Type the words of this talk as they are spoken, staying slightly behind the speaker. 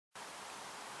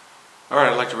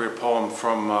Alright, I'd like to read a poem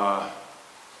from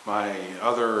my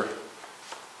other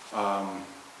kind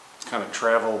of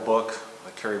travel book I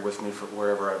carry with me for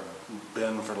wherever I've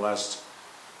been for the last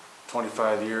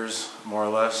 25 years, more or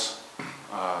less.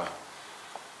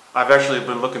 I've actually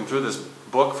been looking through this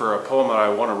book for a poem that I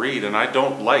want to read, and I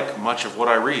don't like much of what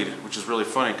I read, which is really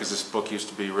funny because this book used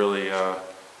to be really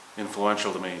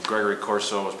influential to me. Gregory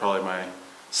Corso was probably my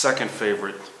second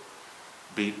favorite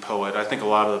beat poet. I think a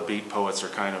lot of the beat poets are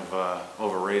kind of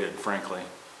overrated, frankly,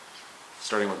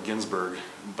 starting with Ginsberg.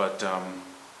 But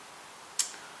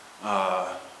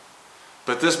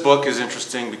this book is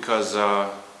interesting because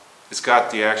it's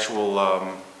got the actual,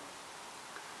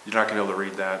 you're not going to be able to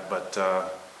read that, but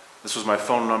this was my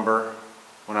phone number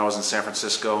when I was in San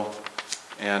Francisco,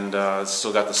 and it's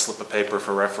still got the slip of paper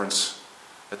for reference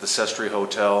at the Sestri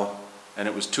Hotel, and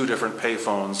it was two different pay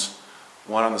phones,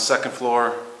 one on the second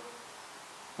floor,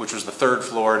 which was the third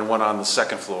floor, and one on the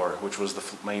second floor, which was the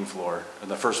main floor. And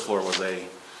the first floor was a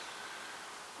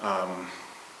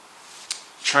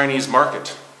Chinese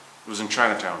market. It was in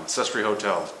Chinatown, Sestri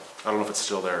Hotel. I don't know if it's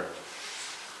still there.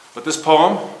 But this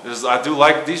poem is, I do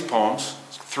like these poems.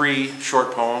 It's 3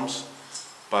 short poems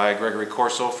by Gregory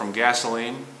Corso from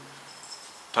Gasoline,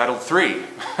 titled 3.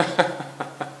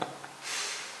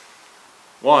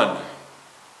 1.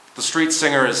 The street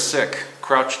singer is sick,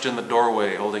 crouched in the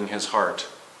doorway holding his heart.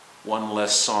 One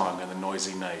less song in the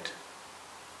noisy night.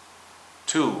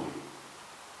 2.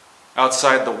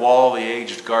 Outside the wall, the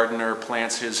aged gardener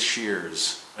plants his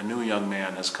shears. A new young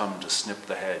man has come to snip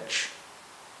the hedge.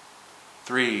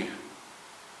 3.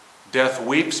 Death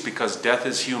weeps because death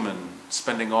is human,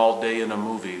 spending all day in a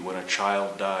movie when a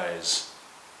child dies.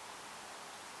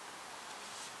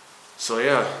 So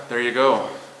yeah, there you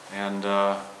go. And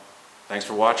thanks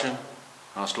for watching.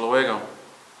 Hasta luego.